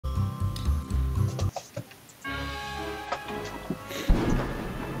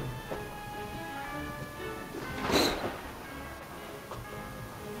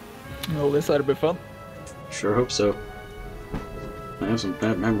Well, this ought to be fun. Sure hope so. I have some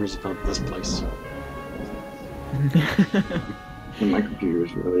bad memories about this place. My computer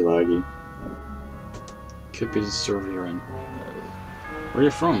is really laggy. Could be the server you're in. Where are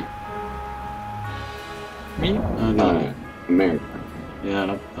you from? Me? No. America. Yeah,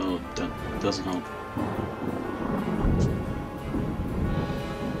 that doesn't help.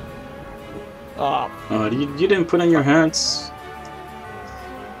 Ah, You didn't put in your hats?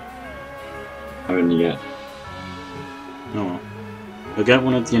 Haven't yet. Oh well. You'll get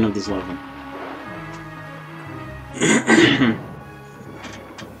one at the end of this level.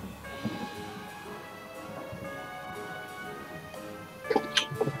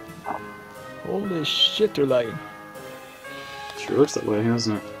 holy shit, you're lagging. Sure looks that way,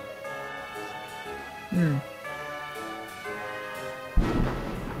 doesn't it? Hmm.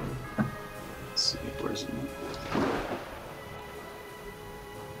 Let's see, where's it?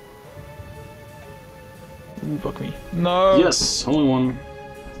 Ooh, fuck me. No! Yes, only one.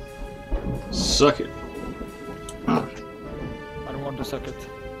 Suck it. Ah, I don't want to suck it.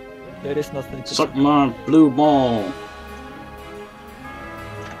 There is nothing to Suck my blue ball.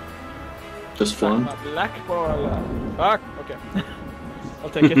 just Suck fun. my black ball. Fuck! Okay. I'll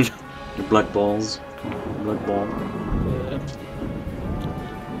take it. Your black balls. Black ball.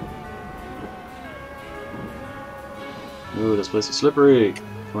 Ooh, this place is slippery.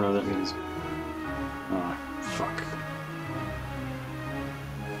 Whatever that means. Ah, fuck.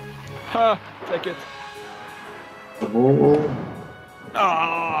 Ha! Take it. Oh,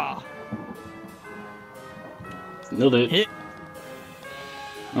 Ah! Nailed it. Hit.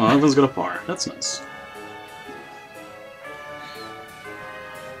 Oh, everyone's got a par. That's nice.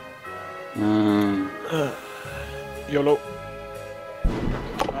 YOLO.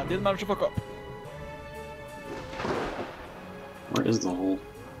 I did manage to fuck up. Where is the hole?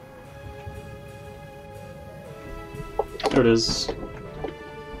 There it is.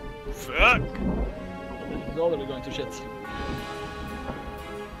 Fuck! This is already going to shit.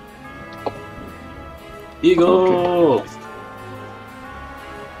 Eagle!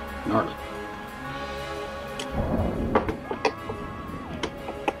 Gnarly.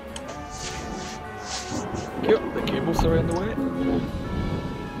 Yep, the cables are in the way.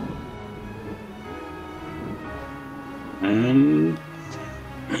 And...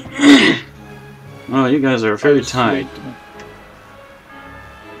 well, you guys are very tight.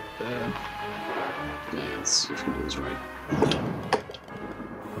 Yeah, let's see if we can do this right.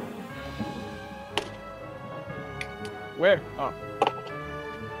 Where? Oh.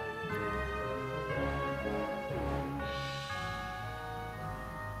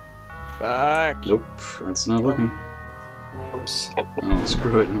 Fuck. Nope, that's not working. oops. Oh,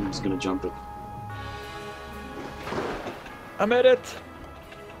 screw it, I'm just gonna jump it. I made it.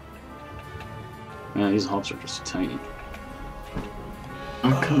 Yeah, these hops are just tiny.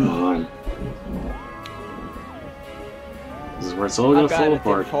 Oh, come on. This is where it's all gonna fall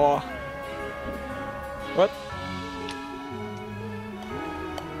apart. What?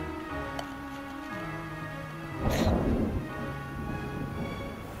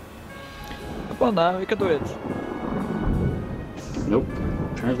 Come on now, we can do it. Nope,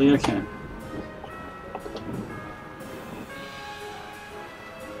 apparently I can't.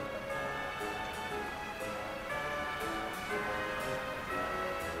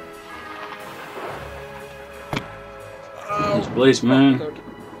 Nice place, man.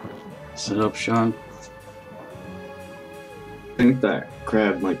 Set up, Sean. I think that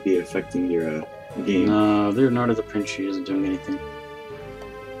crab might be affecting your game. No, Leonardo da Vinci isn't doing anything.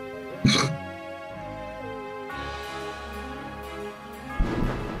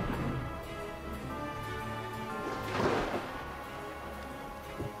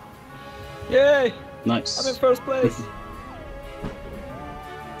 Yay! Nice. I'm in first place.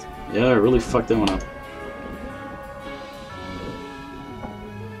 Yeah, I really fucked that one up.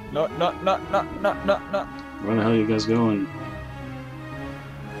 No. Where the hell are you guys going?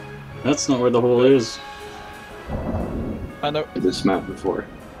 That's not where the hole is. I know. This map before.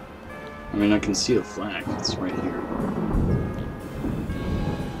 I mean, I can see the flag. It's right here.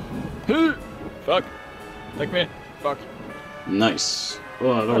 Fuck. Take me. Fuck. Nice.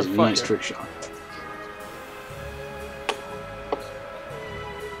 Oh, that was a nice trick shot.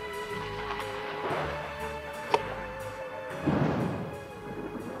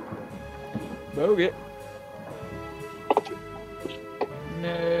 Bogey.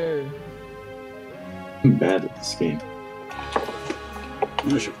 No. I'm bad at this game.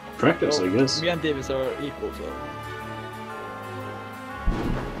 I should practice, I guess. Me and Davis are equal, so.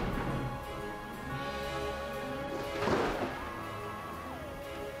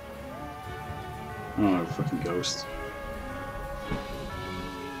 fucking ghost.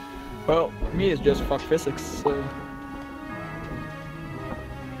 Well, me is just fuck physics, so...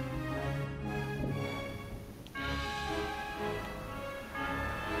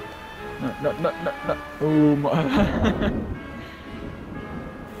 No. Oh my...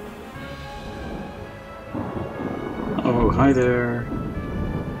 Oh, hi there.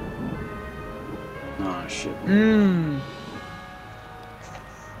 Oh, shit.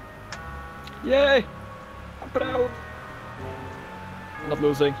 Yay! I'm proud! Not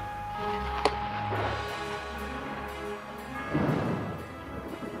losing.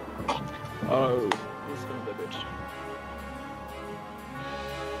 Oh, this is gonna be a bitch.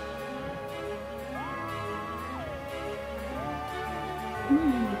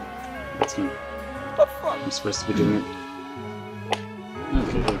 That's me. What the fuck? I'm supposed to be doing it.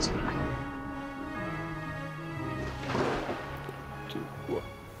 Okay, that's better.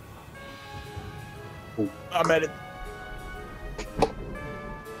 I'm at it.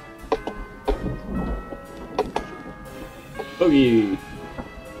 Bogey!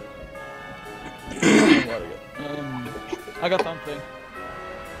 I got something.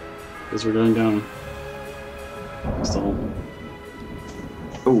 Because we're going down. That's the hole.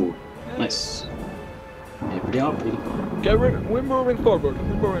 Oh, Nice. Yeah, pretty hoppy. Okay, we're moving forward.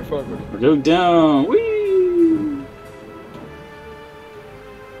 We're moving forward. We're going down! Whee!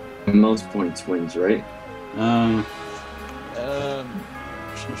 most points wins, right? That's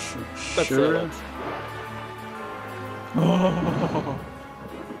Sure. it. Oh.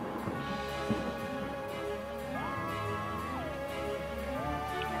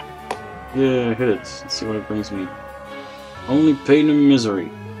 Yeah, hit it. Let's see what it brings me. Only pain and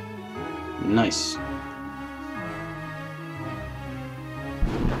misery. Nice.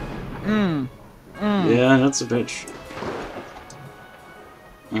 Yeah, that's a bitch.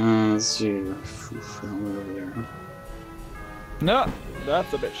 Let's see. Oof, way over there. Huh? No,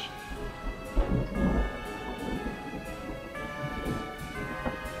 that's a bitch.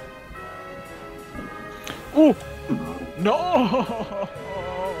 Ooh! No!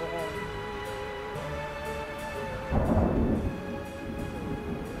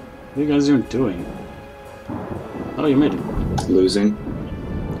 What are you guys even doing? Oh, you made it. Losing.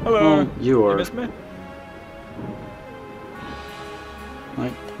 Hello. Oh, you are. You missed me?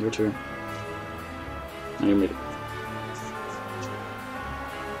 Right, your turn. Oh, you made it.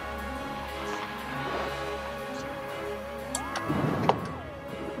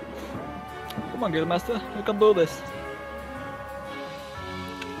 Come on, Guildmaster. You can do this.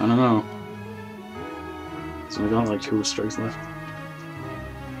 I don't know. So we got like 2 strikes left.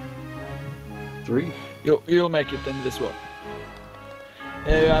 3? You'll make it in this one.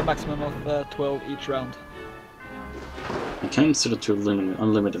 You have maximum of 12 each round. I can't set it to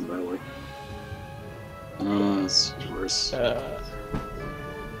unlimited, by the way. That's worse.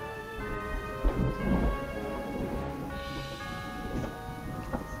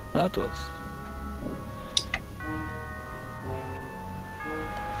 That was.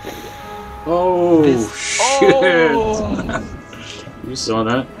 Oh, This- shit! Oh! You saw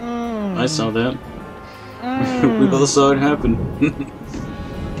that. I saw that. Mm. We both saw it happen.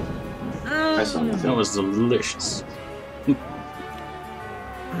 I saw That nothing. was delicious.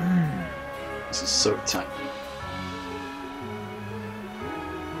 This is so tight.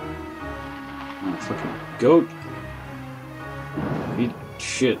 Oh, fucking goat. Eat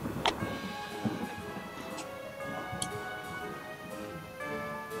shit.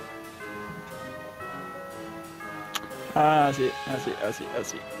 I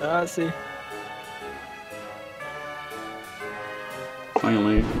see.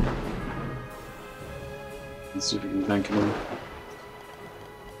 Finally. Let's see if we can bank it in.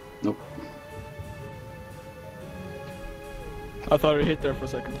 Nope. I thought it hit there for a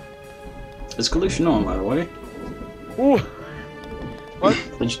second. Is collision on, by the way? Ooh! What?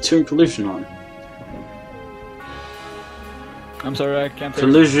 Did you turn collision on? I'm sorry, I can't hear.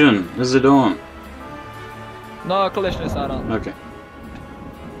 Collision! Is it on? No, collision is not on. Okay.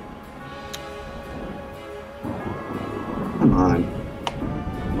 Come on.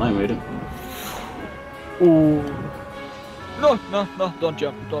 Well, I made it. Ooh. No, don't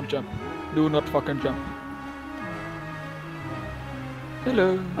jump. Do not fucking jump.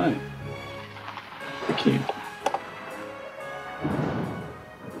 Hello. Hi. I can't.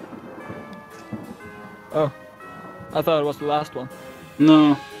 Oh. I thought it was the last one.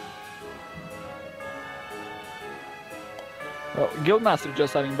 No. Oh, Guildmaster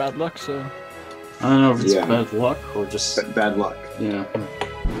just having bad luck, so... I don't know if it's Yeah. bad luck or just... Bad luck. Yeah.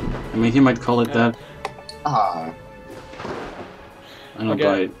 I mean, he might call it Yeah. that. Ah. I don't buy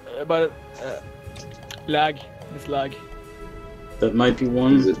Okay, it. but... Lag. It's lag. That might be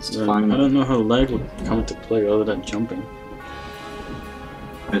one. It's I fine. don't know how lag would come into play other than jumping.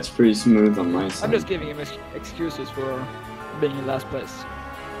 It's pretty smooth on my side. I'm just giving him excuses for being in last place.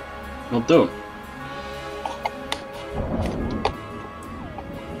 Well, don't.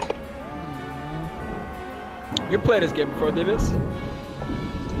 You played this game before, Davis?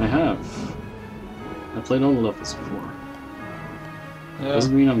 I have. I played all the levels before. Yeah.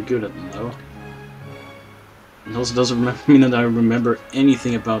 Doesn't mean I'm good at them, though. It also doesn't mean that I remember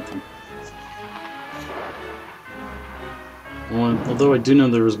anything about them. Well, although I do know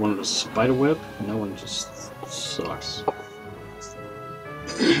there was one of the spider web, and that one just sucks.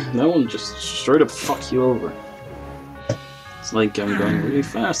 That one just straight up fuck you over. It's like I'm going really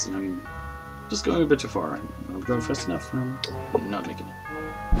fast and I'm just going a bit too far. I'm going fast enough and I'm not making it.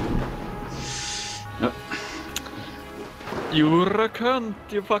 Nope. You're a cunt,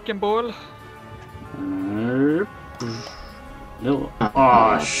 you fucking ball. No.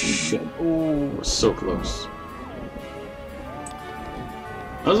 Oh shit. Ooh. We're so close.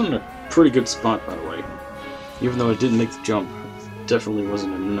 I was in a pretty good spot, by the way. Even though I didn't make the jump, it definitely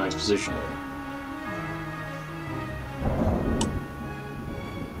wasn't in a nice position.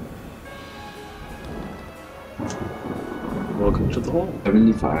 Welcome to the hole.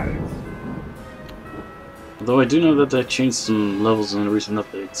 75. Although I do know that they changed some levels in a recent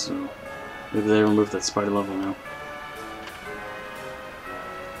update, so maybe they removed that spider level now.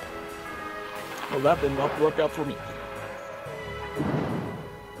 Well, that did not work out for me.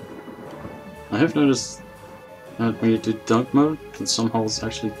 I have noticed that when you do dunk mode, that some holes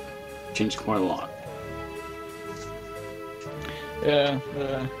actually change quite a lot. Yeah,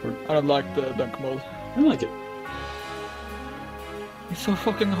 I don't like the dunk mode. I like it. It's so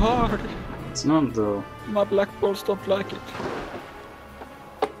fucking hard. It's not though. My black balls don't like it.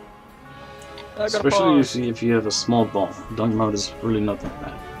 I got Especially if you have a small ball. Dunk mode is really not that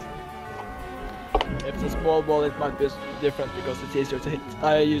bad. If it's a small ball, it might be different because it's easier to hit.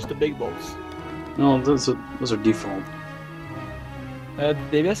 I use the big balls. No, those are default.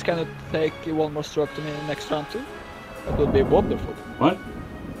 DVS, can you take one more stroke to me next round too? That would be wonderful. What?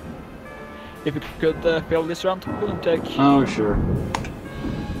 If you could fail this round too and take... Oh, sure.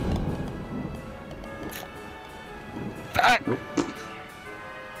 Fuck! Nope.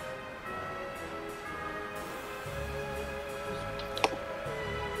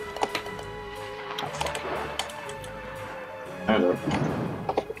 Hello.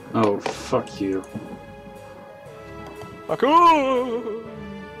 Oh, fuck you. Fuck you!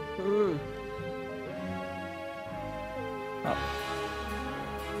 Oh.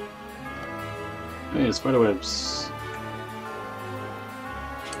 Hey, spiderwebs.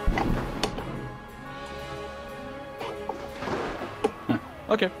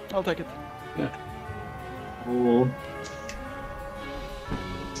 Okay, I'll take it. Yeah. Oh.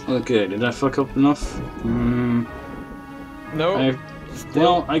 Okay, did I fuck up enough? No.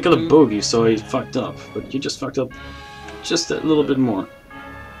 Well, I got a bogey, so I fucked up. But you just fucked up just a little bit more.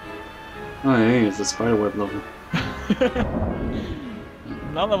 Oh, hey, it's a spiderweb level.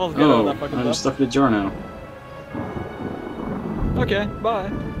 None of us get out of that fucking I'm stuff. stuck in a jar now. Okay, bye.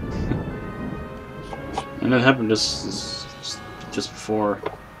 And that happened just before.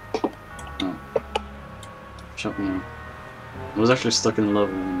 Oh. Shut me out. I was actually stuck in the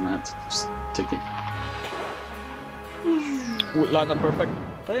level and I had to just take it. Line up perfect.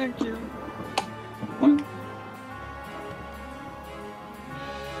 Thank you. What?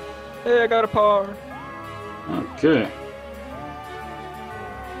 Hey, I got a par. Okay.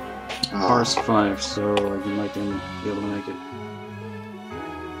 Ah, Parse 5, so you might then be able to make it.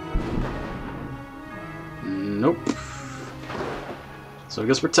 Nope. So I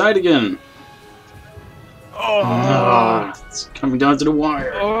guess we're tied again. Oh. It's coming down to the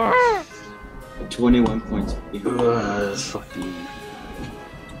wire. 21 points. That's fucking.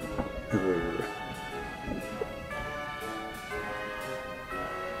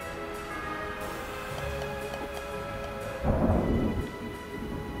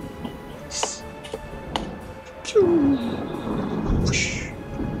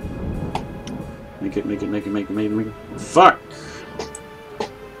 Make it. Fuck!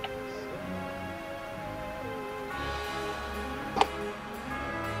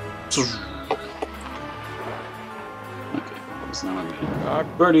 Okay, it's not on me.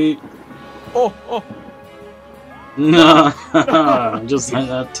 Birdie! Oh! No! Just like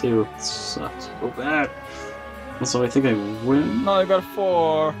that too. It sucks so bad. Also, I think I win. No, I got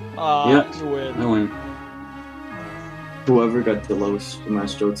 4. Yeah. You win. I win. Whoever got the lowest amount of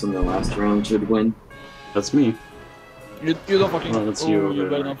strokes in the last round should win. That's me. You don't fucking... Well, that's oh, you over you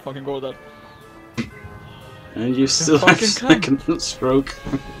better there. not fucking go there. And you still have fucking second stroke.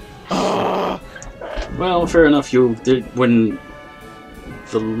 Ah! Well, fair enough, you did win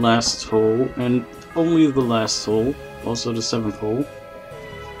the last hole, and only the last hole, also the 7th hole.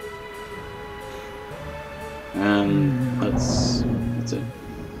 And that's it.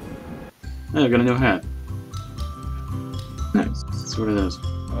 Yeah, I got a new hat. Nice. That's what it is.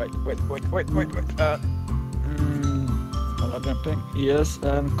 Wait. Jumping. Yes,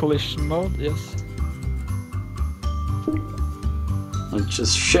 and collision mode. Yes. Like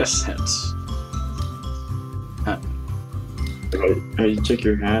just chest hats. Hat. How do you check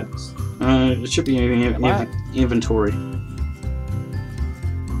your hats? It should be in inventory.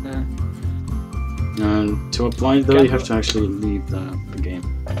 Yeah. And to apply though, you have to actually leave the game.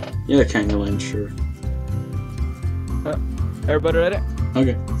 Yeah, Kangaland, sure. Everybody ready?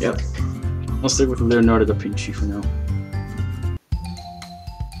 Okay. Yep. I'll stick with Leonardo da Vinci for now.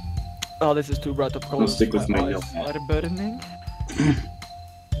 Oh, this is too bright of color. I'll stick with my eyes yellow hat. are burning.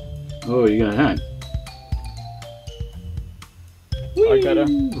 Oh, you got a hat. I got a.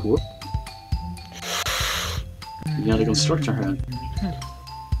 Whoop. You got a constructor hat.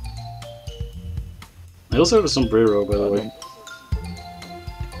 I also have a sombrero, by the way.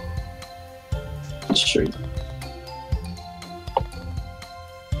 Straight.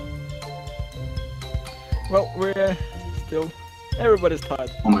 Well, we're still. Everybody's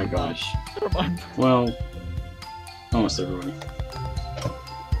tired. Oh my gosh. Never mind. Well, almost everybody.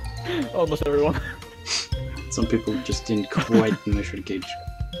 Almost everyone. Some people just didn't quite measure the gauge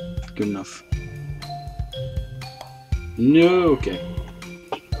good enough. No, okay.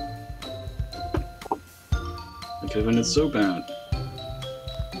 Okay, when it's so bad.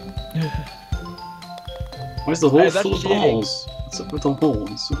 Why is the hole Hey, that's full of cheating. balls? What's up with the hole?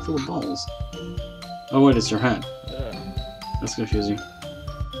 It's so full of balls. Oh wait, it's your hat. That's confusing.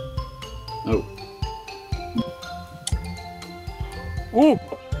 Oh. Ooh!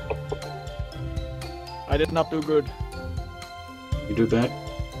 I did not do good. You do that?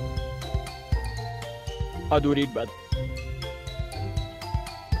 I do read bad.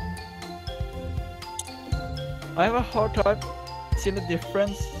 I have a hard time seeing the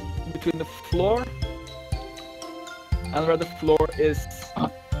difference between the floor and where the floor is,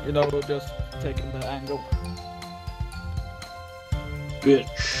 you know, just taking the angle. Bitch.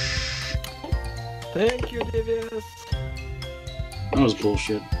 Thank you, Devious. That was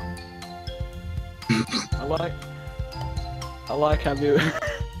bullshit. I like how you.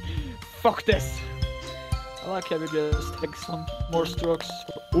 Fuck this! I like how you just take some more strokes.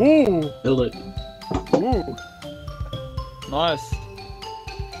 Ooh! Build it. Ooh! Nice.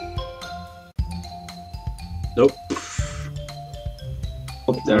 Nope.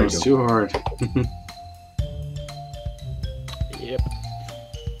 Oh, there That we was go. too hard. Yep.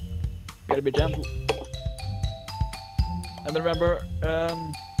 Gotta be gentle. And remember,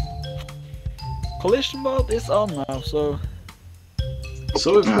 collision mode is on now, so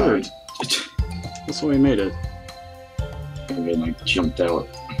So we've heard. That's why we made it. I like jumped out.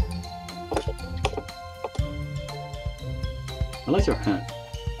 I like your hat.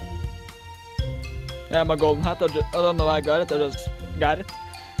 yeah, my golden hat. I don't know how I got it. I just got it.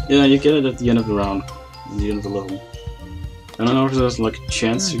 Yeah, you get it at the end of the round. At the end of the level. I don't know if there's like a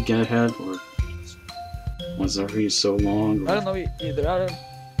chance you get ahead or was every so long. I Or... don't know either.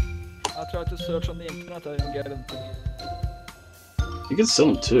 I tried to search on the internet. I didn't get anything. You can sell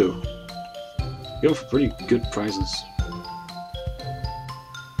them too. You get them for pretty good prices.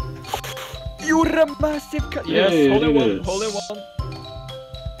 You're a massive yes, Yay, I holy did one, it. holy one.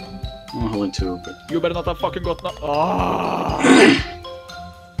 I'm holding two, but You better not have fucking gotten up. Ah.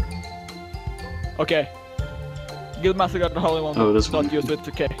 Okay. Guildmaster got the holy one. Oh, this not one. used it. It's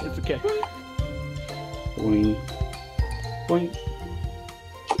okay. It's okay. boing, boing.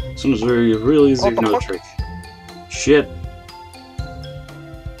 This one's real easy if you know the trick. Shit.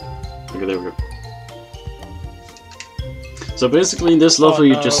 Okay, there we go. So basically, in this level,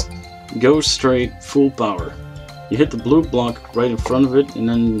 you no. just go straight, full power. You hit the blue block right in front of it, and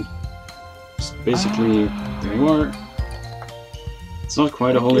then just basically, there you are. It's not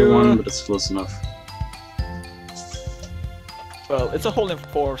quite a Thank holy you. one, but it's close enough. Well, it's a hole in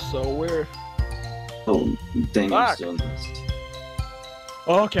 4, so we're. Oh, dang, Fuck. I'm still nuts.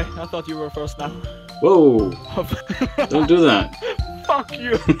 Oh, okay, I thought you were first now. Whoa! Don't do that. Fuck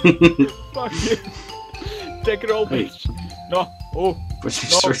you! Fuck you! Take it all, Hey. bitch. No. Oh. Push you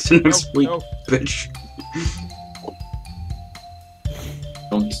No. straight to next week, No. bitch.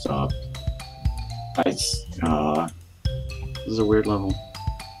 Don't stop. This is a weird level.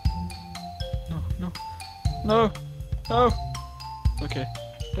 No. No. No. No. Okay.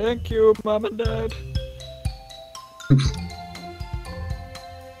 Thank you, Mom and Dad.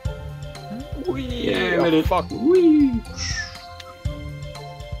 Yeah, I made oh, it. fuck. Whee!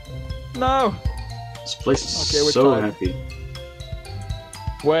 No! This place is Okay, we're so tied. happy.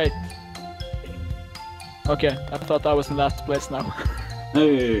 Wait. Okay, I thought I was in last place now.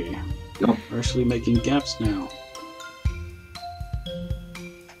 Hey, No. we're actually making gaps now.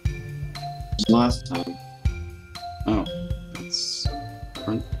 Last time. Oh, that's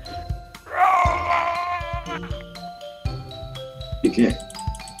front. Okay.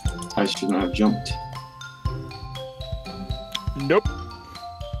 I should not have jumped. Nope.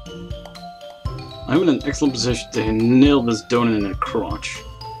 I'm in an excellent position to nail this donut in the crotch.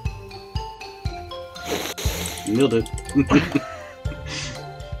 Nailed it.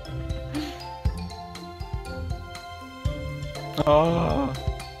 Oh.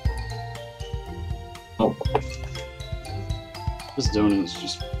 Oh, This donut is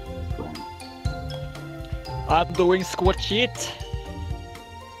just wrong. I'm doing squat sheet.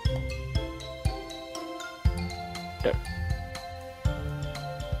 There.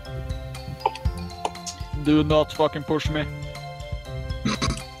 Do not fucking push me.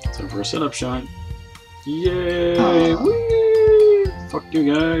 Time for a setup shot. Yay! Ah. Whee! Fuck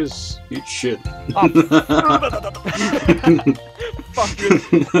you guys. Eat shit. Oh. Fuck you.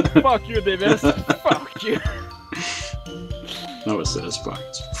 Fuck you, Davis. Fuck you. No, it says fuck.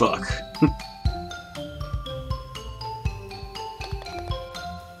 It's fuck.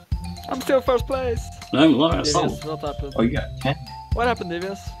 I'm still first place. I'm last. Davis, what happened? oh, you got 10. What happened,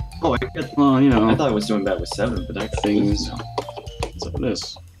 Davis? Oh, I got. Well, you I know, thought I was doing bad with 7, but that Things. no. what's up with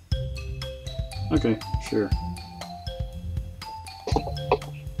this? Okay, sure.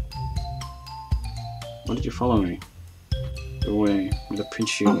 Why did you follow me? Go away. I'm gonna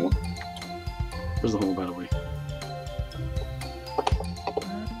pinch you. Oh, Where's the hole, by the way?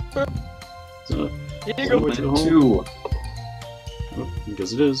 Is it up? Eagle. Wait to the hole. 2. Oh, I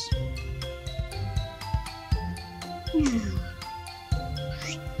guess it is.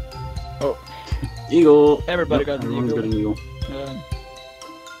 Oh. Eagle! Everybody Yep, got an everyone's eagle. got an eagle.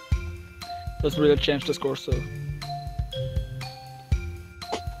 Doesn't really change the score, so.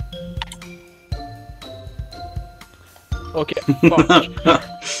 Okay, fuck.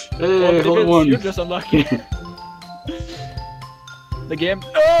 Hey, hold Davis, on. you're just unlucky. The game.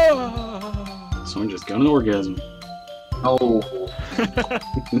 Oh! Someone just got an orgasm. Oh.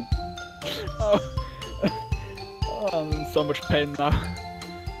 Oh. Oh, I'm in so much pain now.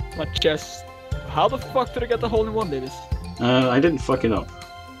 My chest. How the fuck did I get the hole in one, Davis? I didn't fuck it up.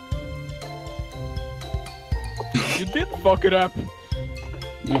 You did fuck it up.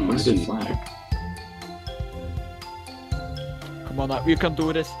 No, I Where's the didn't. flag? Come on now, you can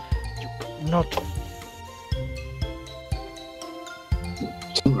do this. You not.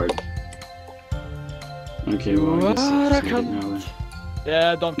 Too hard. Okay, well, I guess What it's I just now then.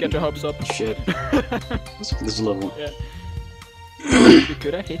 Yeah, don't get your hopes up. Shit. What's with this level? You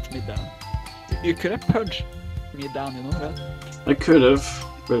could have hit me down. You could have punched me down, you know that? I could have,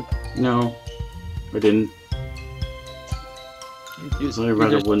 but no, I didn't. You, So I'd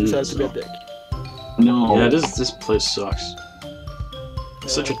rather just win, decided to be a so. dick. No. Yeah, this place sucks.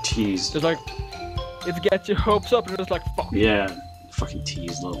 Such a tease. Just like, it gets your hopes up and you're just like, fuck. Yeah, fucking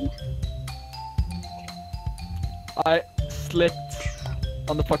tease level. I slipped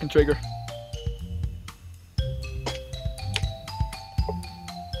on the fucking trigger.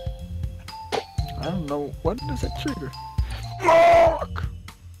 I don't know, what does that trigger? Fuck!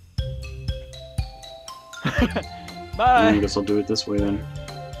 I Bye! guess I'll do it this way then.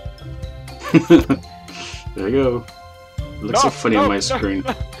 There you go. It looks so funny on my screen.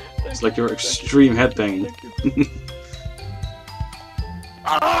 It's like your extreme headbanging. Thank you.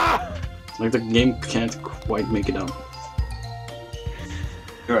 Ah! It's like the game can't quite make it up.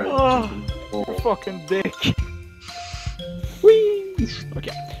 You're a Oh. jumping hole. Fucking dick. Whee!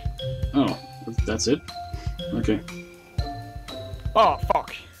 Okay. Oh, that's it? Okay. Oh,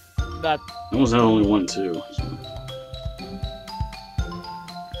 fuck. That. I almost had only one, too. So.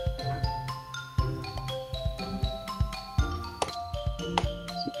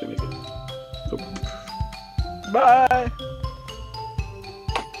 Okay, make it. Oh. Bye!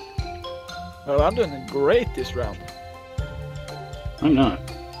 Well, I'm doing great this round. I'm not.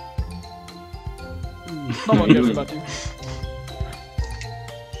 No one cares about you.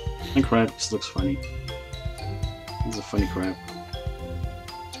 And crab just looks funny. It's a funny crab.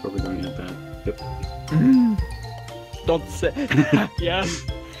 It's probably going in bad. Yep. Don't say. Yes.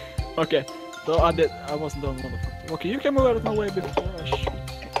 Okay. So I wasn't done one. Okay, you can move out of my way before I shoot.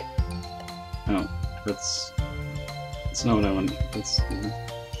 Oh, that's not what I want. That's.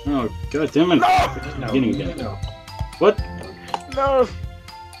 Oh, god damn it! No, Beginning again. no. What? No!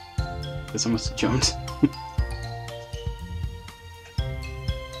 Guess I must have jumped.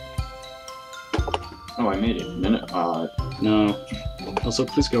 Oh, I made it. Minute. No. Also,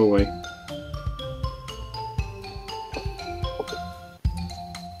 please go away.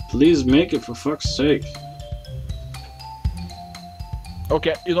 Please make it, for fuck's sake.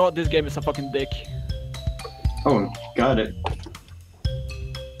 Okay, you know what? This game is a fucking dick. Oh, got it.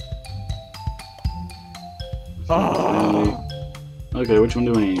 Oh. Okay, which one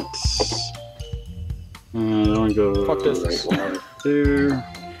do I need? That one go Fuck this. right there.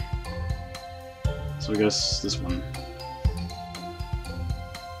 So I guess this one.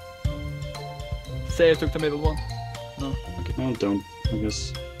 Say I took the middle one. No, okay. Oh, don't. I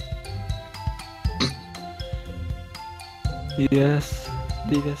guess. Yes,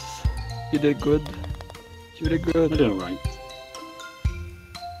 yes. You did good. You did I good. did it right.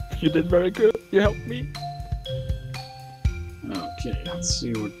 You did very good. You helped me. Okay, let's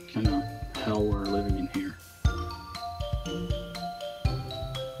see what kind of hell we're living in here.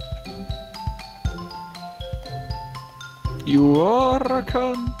 You are a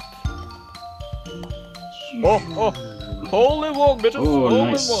cunt. Oh, hole in one, bitches. Oh, hole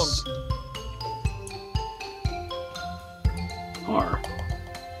nice. in one. Par.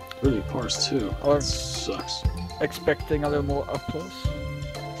 Really, pars too. Or- That sucks. Expecting a little more applause.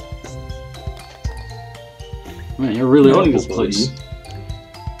 Man, you're really No, owning this please. place.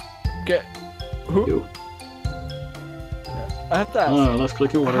 Okay. Who? You. I have to ask. Left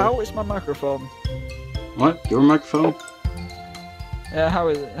click or whatever. How is my microphone? What? Your microphone? How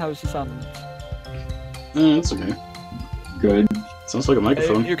is the sound on it? It's okay. Good. Sounds like a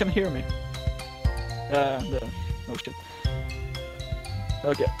microphone. You can hear me. Oh shit.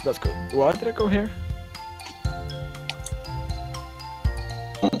 Okay, that's cool. Why did I go here?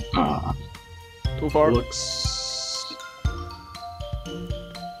 Too far? Looks.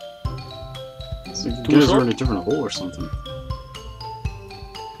 So you Too guys short? are in a different hole or something.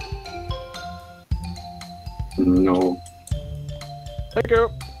 No. Thank you.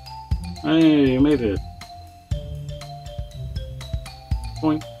 Hey, you made it.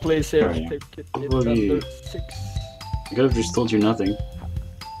 Point. Please here, Oh, yeah. take it Boogie. under 6. I could have just told you nothing.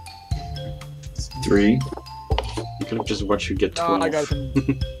 3. I could have just watched you get 12. Oh, I got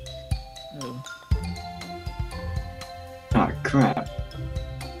it. Ah, crap.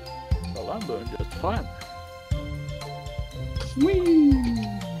 Well, I'm doing just fine. Whee!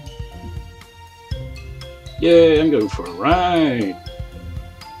 Yay, I'm going for a ride!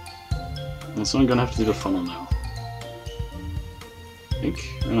 And so I'm gonna have to do the funnel now. I think?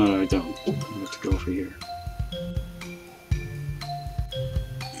 No, I don't. I have to go over here.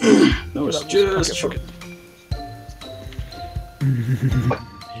 That was just short.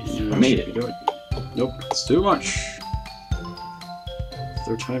 I made it. Do it. Nope, it's too much.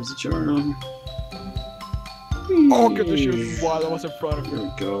 Third time's the charm. Oh, good to shoot while I was in front of Here you. we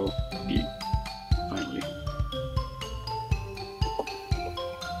go. Eat. Finally.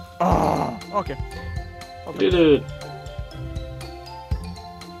 Ah, okay. I'll Did take it!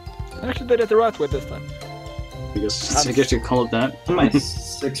 I actually did it the right way this time. I guess you call it that. I'm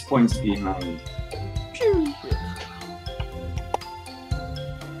 6 points behind.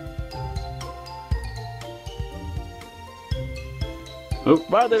 Oh.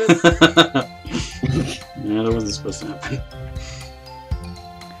 Bye, David. Yeah, that wasn't supposed to happen.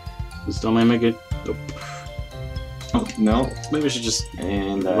 Still may make it. Nope. Oh, no. Maybe I should just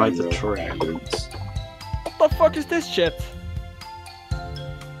And ride the go track. backwards. What the fuck is this shit?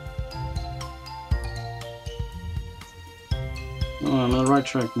 Oh, I'm on the right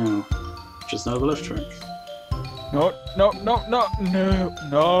track now. Just not the left track. No, no, no, no, no,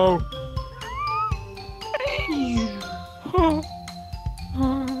 no.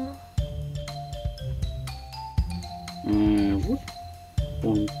 Whoop.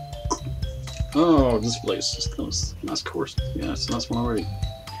 Boom. Oh, this place is close. Nice course. Yeah, it's a nice one already.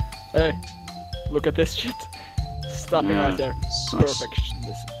 Hey, look at this shit. Stopping Yeah, right there. sucks. Perfection.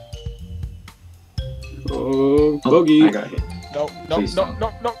 This. Oh, Oh, bogey. I got hit. No, no, Please no, don't.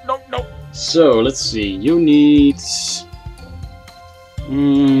 no, no, no, no. So, let's see. You need... 7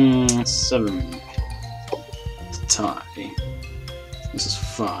 to tie. This is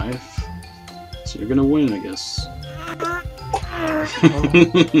 5. So you're gonna win, I guess.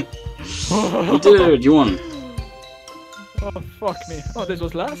 You did! You won! Oh, fuck me. Oh, this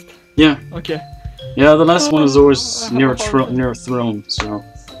was last? Yeah. Okay. Yeah, the last one is always near a throne, so...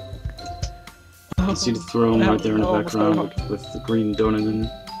 You can see the throne right there in the background with the green donut in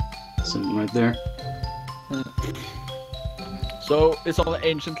sitting right there. So, it's only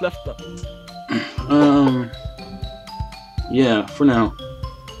ancient left then. Yeah, for now.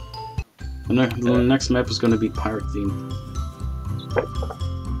 The next map is gonna be pirate themed.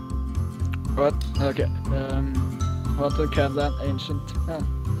 What? Okay. What to can that ancient?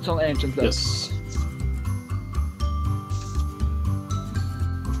 It's on ancient level. Yes.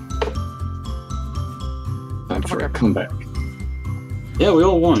 Time for a comeback. Yeah, we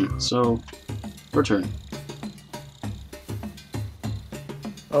all won, so your turn.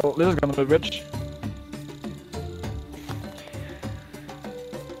 Oh, this is gonna be rich.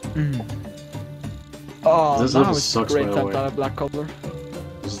 Oh, This now level it's sucks, great by the time way. to have a black color.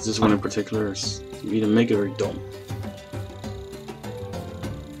 This one in particular is you either make it or you don't.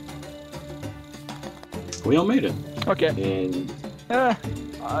 We all made it. Okay. And I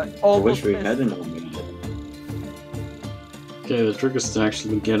I almost wish we missed. hadn't all made it. Okay, the trick is to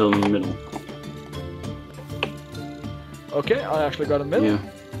actually get in the middle. Okay, I actually got a middle. Yeah.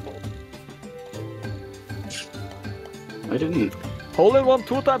 I didn't. Hole in one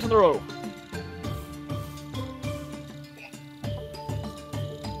 2 times in a row.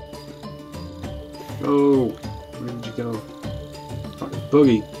 Oh, where did you go? Fucking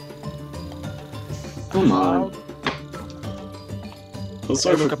boogie. Come on.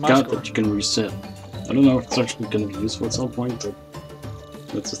 Also, I Hey, look at my forgot score. that you can reset. I don't know if it's actually going to be useful at some point, but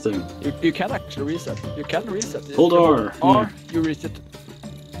that's the thing. You can actually reset. You can reset. If Hold you R. R, you reset.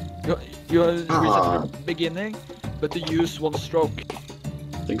 You reset Ah. at the beginning, but you use 1 stroke.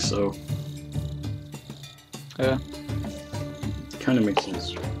 I think so. Yeah. Kind of makes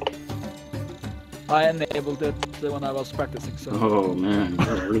sense. I enabled it when I was practicing, so Oh man,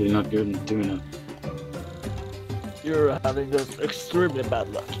 you're really not good at doing it. you're having just extremely bad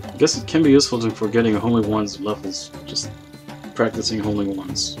luck. I guess it can be useful for getting only ones levels. Just practicing only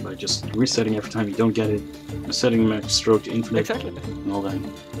ones by just resetting every time you don't get it, setting max stroke to infinite, Exactly. and all that.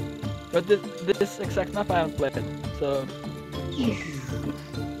 But this exact map I haven't played, so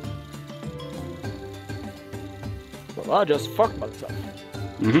well, I just fucked myself.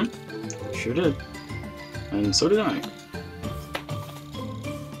 Mm-hmm. Sure did. And so did I.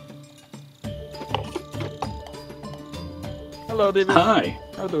 Hello, David. Hi!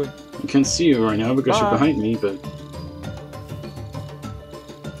 How you doing? I can't see you right now because you're Bye. behind me, but...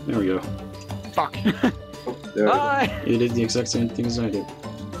 There we go. Fuck. There we go. Bye. You did the exact same thing as I did.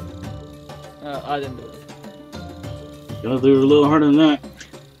 I didn't do it. Gotta do it a little harder than that.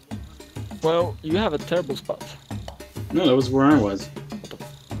 Well, you have a terrible spot. No, that was where I was.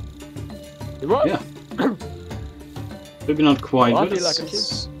 You what? Yeah. Maybe not quite, Well, I but feel like a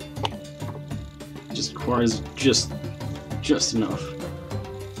it's just requires just enough.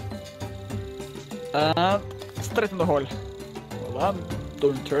 Straight in the hole. Well, I'm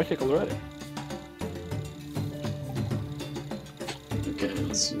doing terrific already. Okay,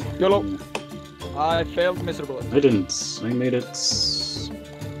 let's see. YOLO. I failed miserably. I didn't. I made it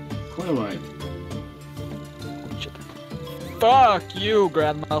quite alright. Shit. Fuck you,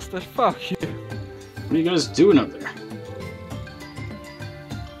 Grandmaster. Fuck you. What are you guys doing up there?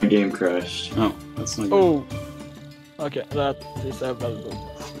 The game crashed. Oh, that's not good. Oh. Okay, that is available.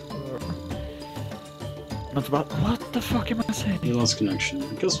 Not about. What the fuck am I saying? You lost connection.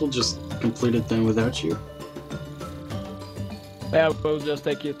 I guess we'll just complete it then without you. Yeah, we'll just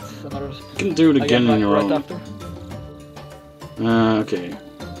take it another. You can do it again on your right own. after. Okay.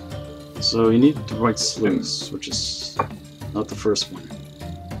 So you need the right sluice, which is not the first one.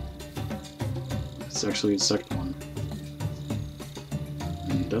 It's actually the second one.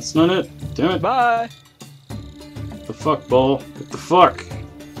 And that's not it. Damn it. Bye. What the fuck, ball? What the fuck?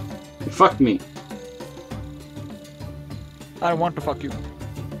 You fucked me. I don't want to fuck you.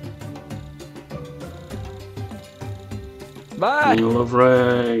 Bye. Wheel of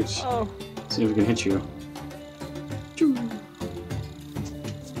right. Oh. See if we can hit you. Choo.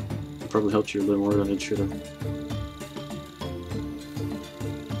 Probably helped you a little more than it should have.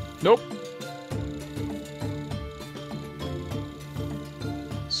 Nope.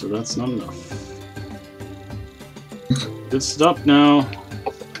 So that's not enough. Good stop now.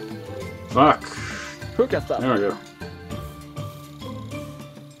 Fuck. Who can stop? There we go.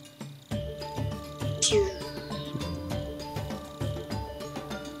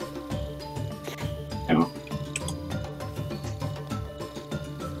 Yeah.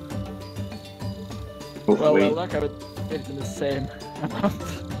 Oh, Well, wait. like I would hit it in the same amount.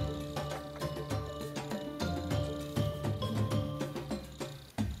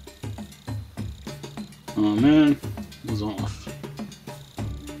 Oh man, it was off.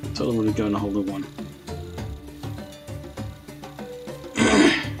 Totally would have gotten a hold of one.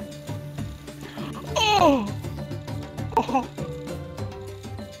 Oh! Oh!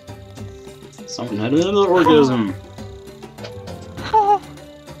 Someone had another orgasm.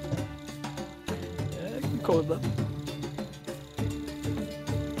 call it that.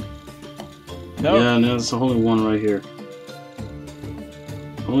 No. Yeah, no, there's only one right here.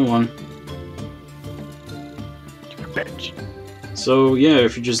 Only one. Bitch. So, yeah,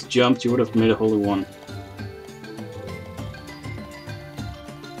 if you just jumped, you would have made a holy one.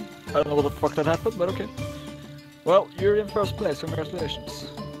 I don't know what the fuck that happened, but okay. Well, you're in first place, congratulations.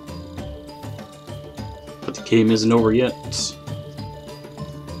 But the game isn't over yet.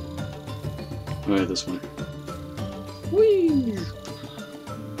 Alright, this one. Whee!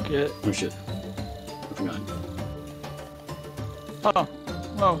 Okay. Oh shit. I forgot. Oh.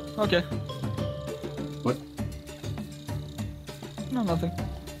 Oh, okay. What? No, nothing.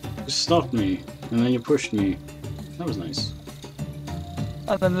 You stopped me, and then you pushed me. That was nice.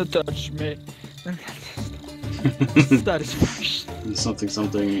 And then you touched me. Satisfaction. Something,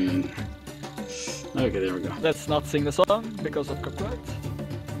 something, and... Okay, there we go. Let's not sing the song because of copyright.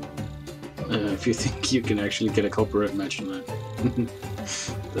 If you think you can actually get a copyright mention that.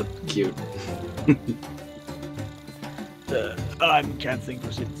 That's cute. I can't sing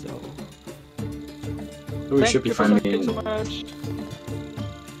for shit, so... Oh, we Thank should be you for fine. sucking so much.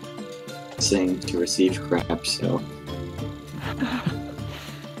 Saying to receive crap, so.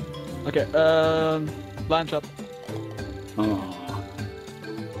 Okay, blind shot. Oh.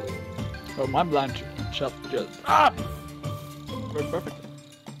 Oh, my blind shot just... Ah! Worked perfect.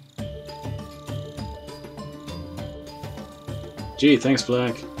 Gee, thanks,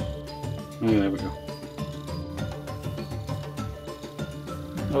 Black. Oh, there we go.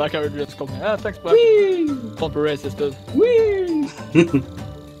 I like how you just called me. Ah, thanks, Black. Don't be racist, dude. Whee!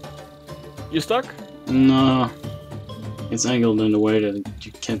 You stuck? No. It's angled in a way that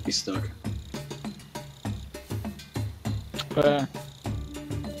you can't be stuck. Oh,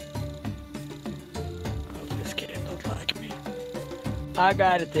 this game don't like me. I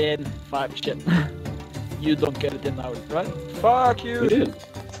got it in 5 shit. You don't get it in now, right? Fuck you! We did.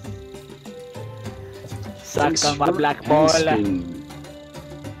 Suck Thanks on my for black ball. asking.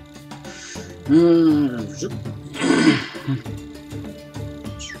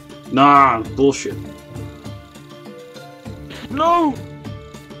 Nah, bullshit. No!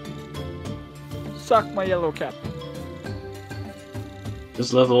 Suck my yellow cap.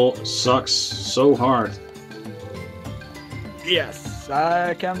 This level sucks so hard. Yes,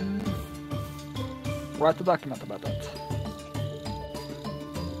 I can write a document about that.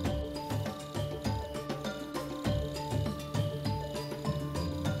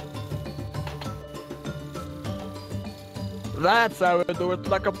 That's how we do it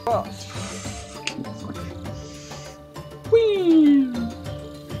like a boss. Whee!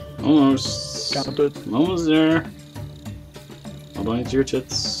 Almost. Can't do it. Almost there. Hold on to your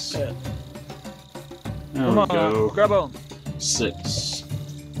tits. Yeah. There Come we on, go. grab on. 6.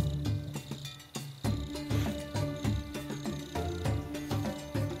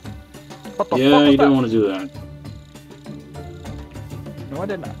 What the Yeah, fuck was you don't that? want to do that. No, I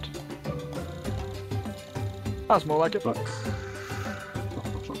did not. That's more like it. Fuck.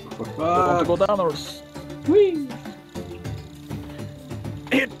 You want to go down or Whee!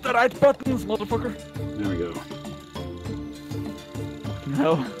 hit the right buttons, motherfucker? There we go.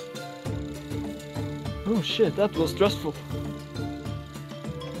 No. Oh shit, that was stressful.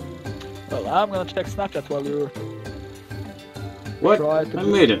 Well, I'm gonna check Snapchat while you What? try to I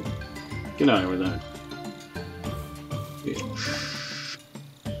do- made it. Get out with that. Yeah.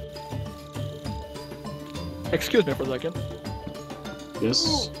 Excuse me for a second.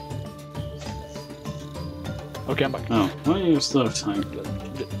 Yes. Okay, I'm back. Oh, well, you still have time.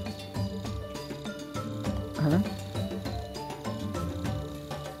 Uh-huh.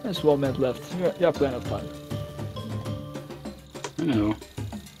 There's 1 minute left. You have plenty of time. I know.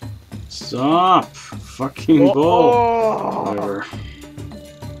 Stop! Fucking ball! Whatever.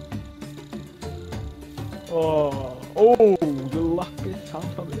 Oh, the lucky son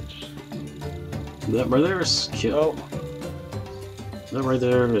of a bitch. That right there is kill. Oh, That right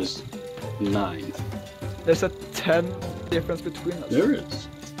there is 9. there's a 10 difference between us. There is.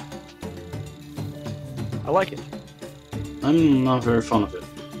 I like it. I'm not very fond of it.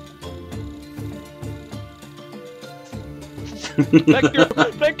 Thank you,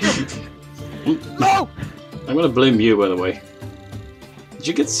 thank you. No! I'm gonna blame you, by the way. Did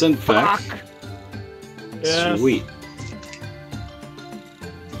you get sent back? Fuck. Yes. Sweet.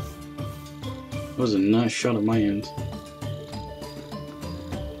 That was a nice shot at my end.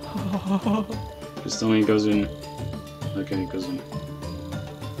 Just tell me it goes in. Okay, it goes in.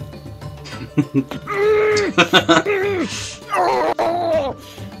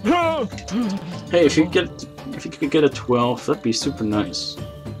 Hey, if you could get a 12, that'd be super nice.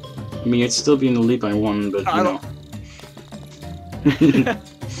 I mean, you'd still be in the lead by 1, but you know.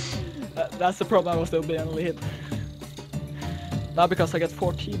 That's the problem. I will still be in the lead. Now because I get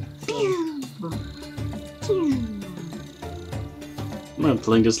 14. So. I'm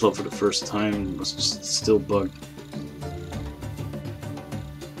playing this level for the first time. It was just still bugged.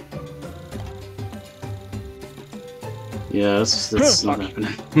 Yeah, that's not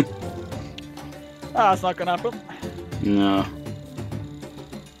happening. That's not gonna happen. No.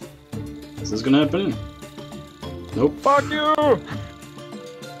 Is this gonna happen? Nope. Fuck you!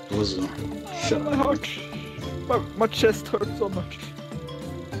 It was shut My up. heart. My chest hurts so much.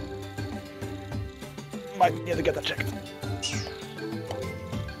 Might need to get that checked.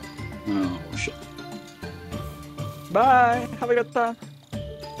 Oh shit. Bye. Have a good time.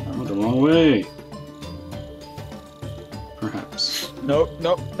 I went the wrong way. Perhaps. No.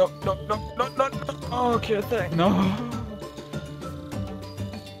 Okay, thank. No.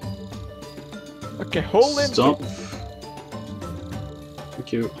 Okay, hold in. Stop.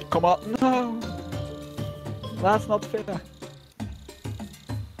 Thank you. Come on. No. That's not fair.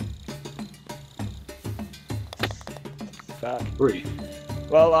 Fuck. 3.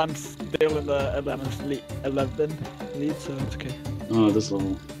 Well, I'm still in the 11th lead, so it's okay. Oh, this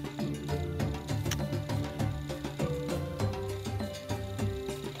level.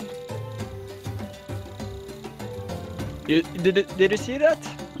 Did you see that?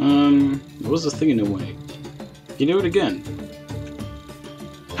 What was the thing in the way? Can you do it again?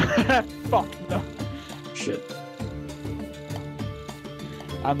 Fuck no. Shit.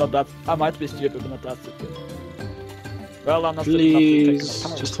 I'm not that. I might be stupid, but not that stupid. Well, I'm not stupid enough to take Please, the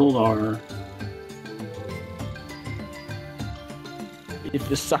power. just hold R. If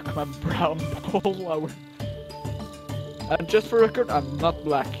you suck my brown ball, I will. And just for record, I'm not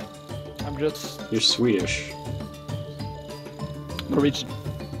black. I'm just You're Swedish. Norwegian.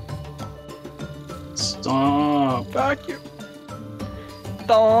 Stop! Fuck you.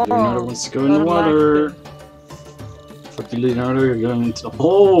 Stop. Leonardo wants to go in the water. Fuck you, Leonardo, you're going into the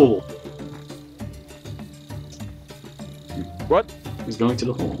hole! What? He's going to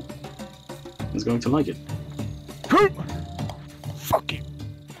the hole. He's going to like it. Fuck you.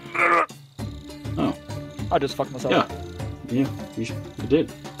 Oh. I just fucked myself. Yeah. Yeah, you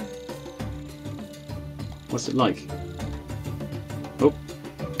did. What's it like? Oh,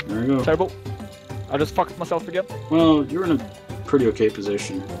 there we go. Terrible. I just fucked myself again. Well, you're in a pretty okay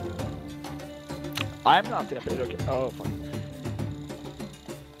position. I'm not in a pretty okay. Oh, fuck.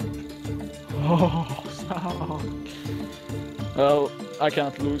 Oh, stop. Well, I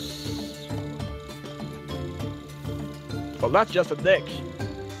can't lose. Well, that's just a dick.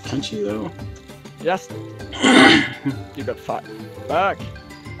 Can't you, though? Yes. You got 5. Back.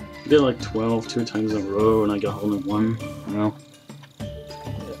 You did like 12 2 times in a row, and I got hole in 1. You know,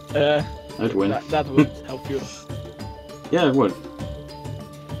 I'd win. That would help you. Yeah, it would.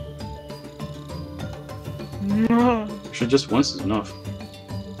 Actually, just once is enough.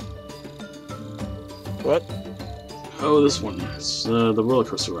 What? Oh, this one. It's the roller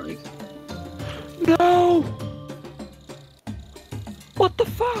coaster ride. No! What the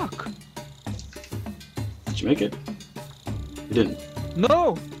fuck? Did you make it? You didn't.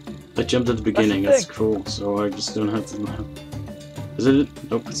 No! I jumped at the beginning. That's That's the cool. So I just don't have to. Is it?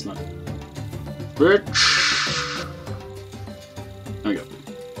 Nope, it's not. Rich. There we go.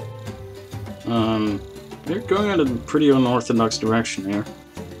 You're going in a pretty unorthodox direction here.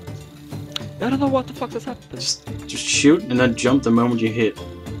 I don't know what the fuck just happened. Just shoot and then jump the moment you hit.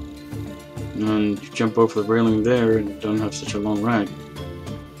 And then you jump over the railing there and you don't have such a long ride.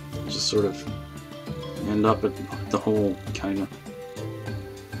 Just sort of end up at the hole, kinda.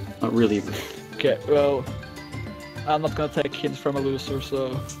 Not really, but Okay, well, I'm not gonna take hints from a loser,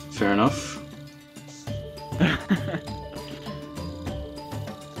 so. fair enough.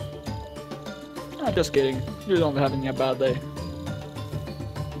 I'm just kidding. You're only having a bad day.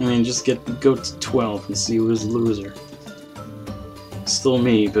 I mean, just go to 12 and see who's the loser. Still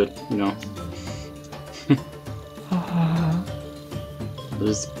me, but, you know.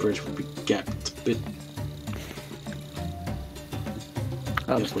 This bridge will be gapped a bit.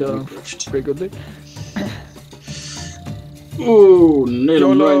 I'm Yeah, still will be bridged. pretty good lead. Ooh, nailed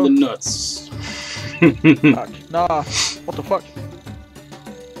him right YOLO. in the nuts. Fuck. Nah, what the fuck?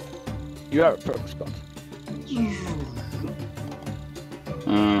 You have a perfect spot.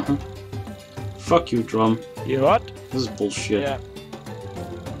 Uh-huh. Fuck you, drum. You what? This is bullshit. Yeah.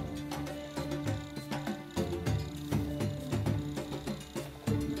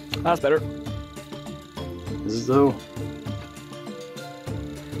 That's better. Is it though?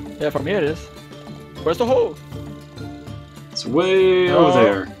 Yeah, from here it is. Where's the hole? It's way Oh. over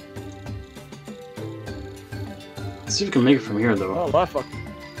there. See if we can make it from here, though. Oh, fuck.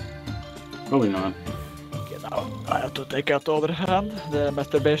 Probably not. Okay, now I have to take out the other hand, the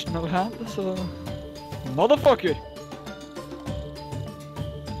masturbational hand, so... Motherfucker!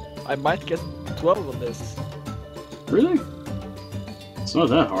 I might get 12 on this. Really? It's not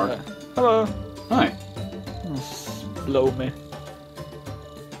that hard. Hello. Hi. Blow me.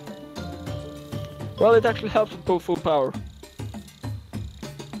 Well, it actually helps to pull full power.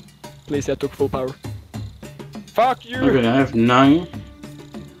 Please, I took full power. Fuck you! Okay, I have 9.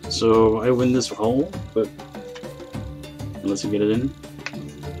 So I win this hole, but unless you get it in,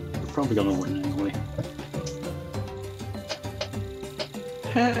 we're probably gonna win anyway.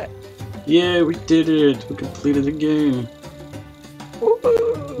 Yeah, we did it! We completed the game.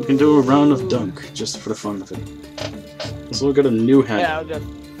 We can do a round of dunk just for the fun of it. Let's look at a new hat.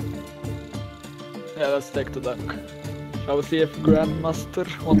 Yeah, let's take the dunk. Shall we see if Grandmaster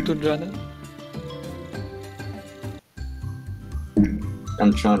want to join in?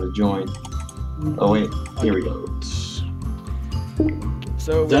 I'm trying to join. Oh wait, here we go.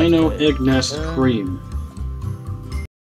 So Dino Egg Nest Cream.